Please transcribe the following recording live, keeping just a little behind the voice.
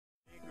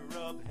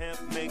Rub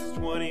hemp makes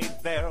 20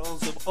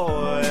 barrels of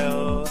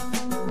oil.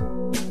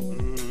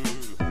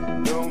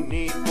 No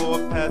need for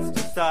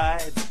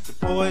pesticides to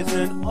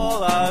poison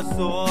all our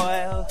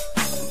soil.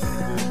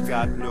 People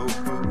got no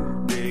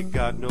food, they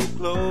got no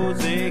clothes,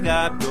 they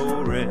got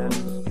no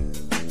rest.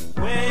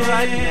 Well,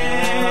 right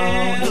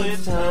now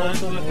it's time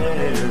for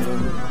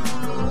hemp.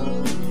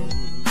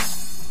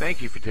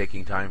 Thank you for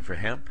taking time for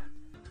hemp.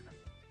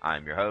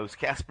 I'm your host,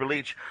 Casper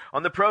Leitch.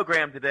 On the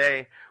program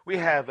today, we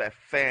have a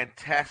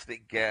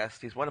fantastic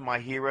guest. He's one of my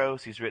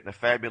heroes. He's written a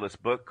fabulous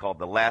book called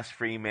The Last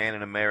Free Man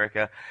in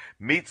America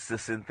Meets the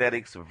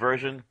Synthetic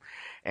Subversion,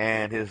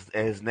 and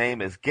his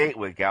name is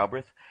Gatewood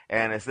Galbraith,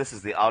 and this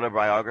is the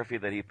autobiography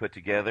that he put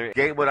together.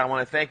 Gatewood, I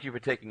want to thank you for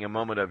taking a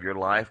moment of your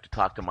life to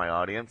talk to my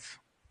audience.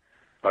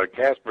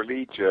 Casper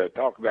Leitch,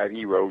 talk about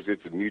heroes.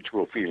 It's a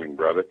mutual feeling,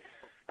 brother.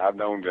 I've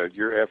known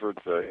your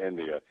efforts in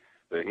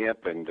the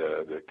hemp and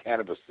the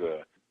cannabis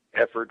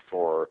effort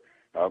for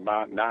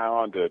about now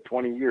on to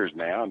 20 years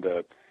now, and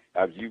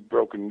you've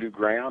broken new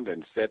ground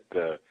and set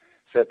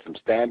some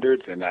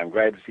standards, and I'm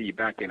glad to see you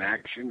back in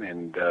action.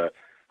 And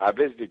I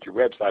visited your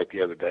website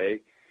the other day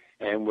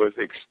and was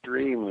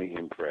extremely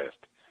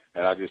impressed.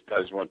 And I just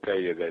want to tell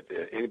you that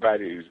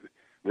anybody who's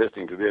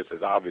listening to this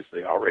has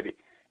obviously already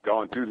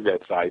gone through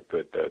that site,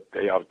 but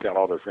they ought to tell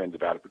all their friends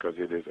about it, because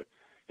it is a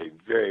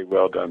very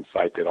well done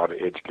site that ought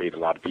to educate a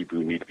lot of people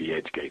who need to be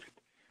educated.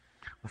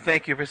 Well,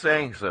 thank you for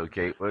saying so,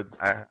 Gatewood.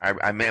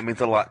 I mean, it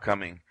means a lot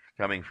coming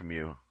from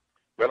you.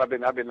 Well, I've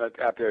been out there,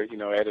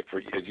 at it for,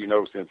 as you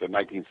know, since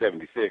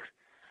 1976,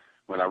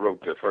 when I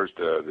wrote the first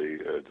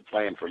the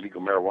plan for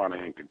legal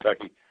marijuana in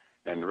Kentucky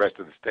and the rest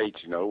of the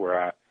states.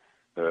 Where I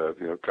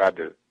tried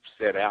to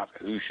set out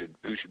who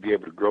should be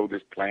able to grow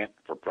this plant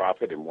for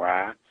profit and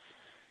why.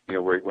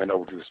 Where it went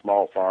over to the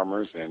small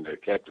farmers and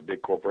kept the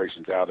big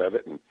corporations out of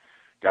it and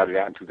got it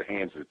out into the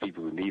hands of the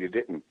people who needed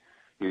it, and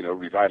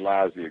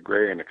revitalized the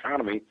agrarian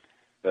economy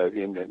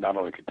in not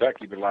only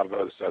Kentucky but a lot of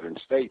other southern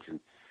states. And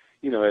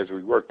as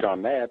we worked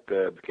on that,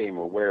 became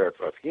aware of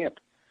hemp,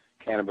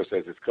 cannabis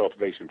as its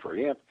cultivation for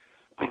hemp,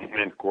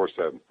 and of course,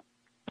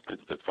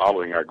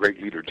 following our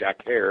great leader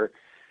Jack Hare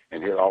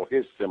and all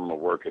his seminal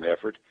work and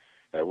effort,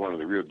 one of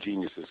the real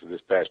geniuses of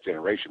this past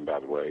generation,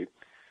 by the way.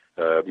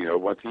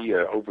 Once he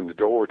opened the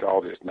door to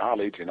all this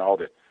knowledge and all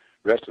the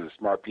rest of the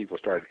smart people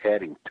started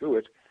adding to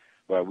it,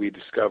 well, we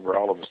discover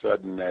all of a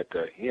sudden that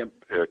hemp,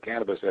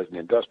 cannabis as an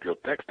industrial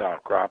textile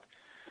crop,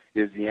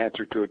 is the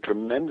answer to a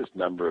tremendous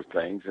number of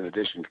things, in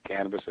addition to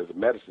cannabis as a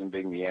medicine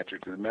being the answer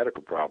to the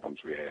medical problems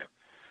we have.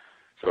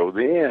 So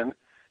then,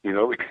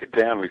 we get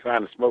down, we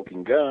find a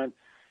smoking gun,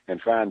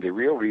 and find the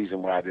real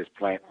reason why this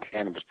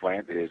cannabis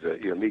plant, is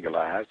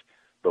illegalized,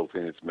 both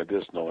in its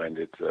medicinal and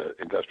its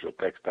industrial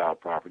textile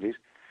properties.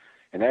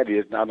 And that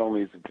is, not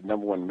only is it the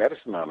number one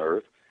medicine on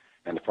earth,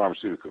 and the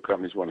pharmaceutical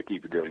companies want to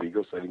keep it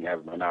illegal so they can have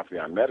a monopoly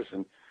on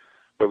medicine,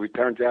 but it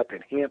turns out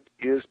that hemp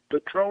is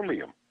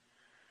petroleum.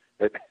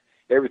 That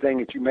everything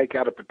that you make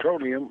out of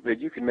petroleum, that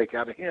you can make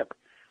out of hemp.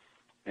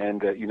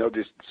 And,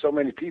 just so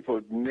many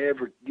people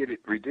never get it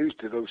reduced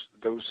to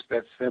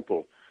that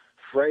simple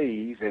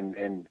phrase,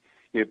 and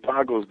it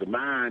boggles the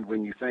mind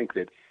when you think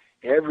that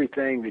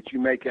everything that you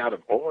make out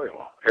of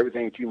oil,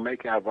 everything that you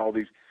make out of all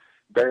these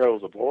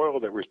barrels of oil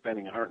that we're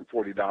spending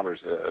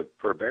 $140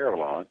 per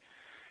barrel on,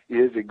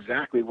 is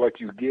exactly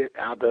what you get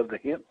out of the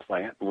hemp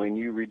plant when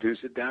you reduce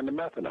it down to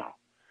methanol.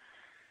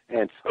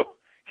 And so,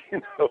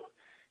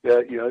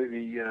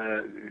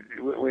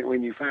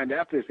 when you find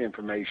out this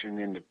information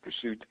in the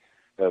pursuit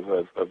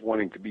of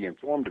wanting to be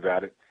informed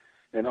about it,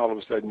 then all of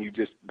a sudden you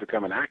just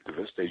become an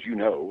activist, as you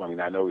know. I mean,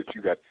 I know that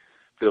you got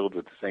filled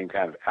with the same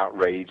kind of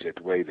outrage at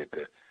the way that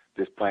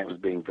this plant was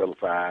being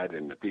vilified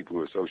and the people who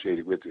were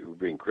associated with it were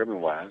being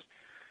criminalized,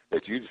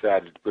 that you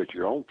decided to put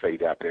your own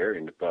fate out there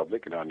in the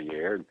public and on the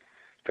air and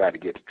try to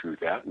get the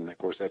truth out. And, of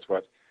course, that's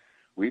what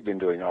we've been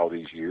doing all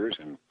these years.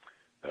 And,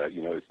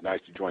 it's nice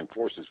to join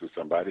forces with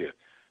somebody.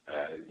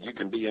 You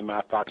can be in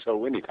my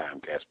foxhole anytime,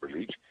 Casper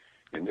Leitch,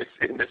 in this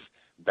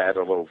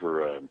battle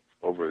over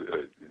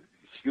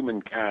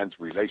humankind's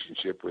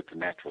relationship with the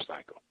natural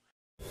cycle.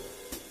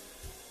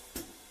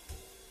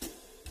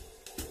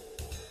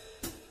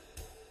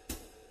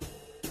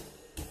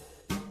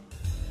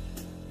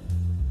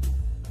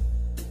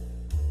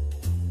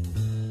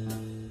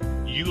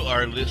 You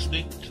are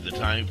listening to the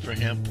Time for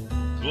Hemp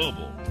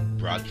Global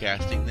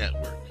Broadcasting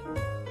Network.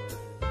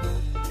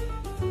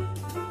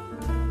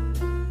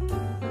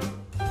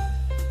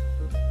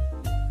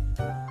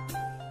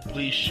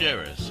 Please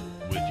share us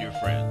with your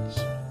friends.